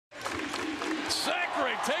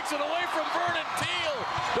takes it away from Vernon Teal.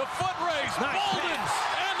 The foot race, nice Bouldin,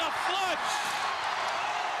 and the flush.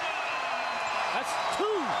 That's 2.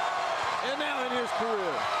 And now in his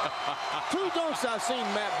career. 2 dunks I've seen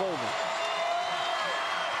Matt Bouldin.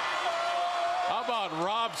 How about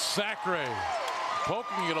Rob Sacre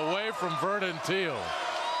poking it away from Vernon Teal?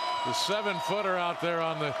 The 7-footer out there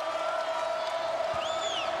on the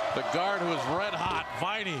guard who was red hot,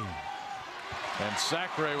 Viney. And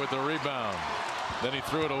Sacre with the rebound. Then he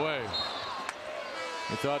threw it away.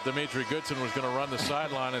 He thought Dimitri Goodson was going to run the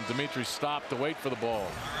sideline, and Dimitri stopped to wait for the ball.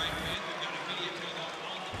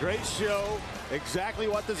 Great show. Exactly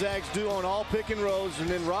what the Zags do on all pick and rolls. And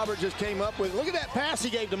then Robert just came up with, look at that pass he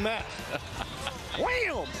gave to Matt.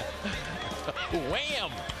 Wham!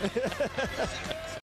 Wham!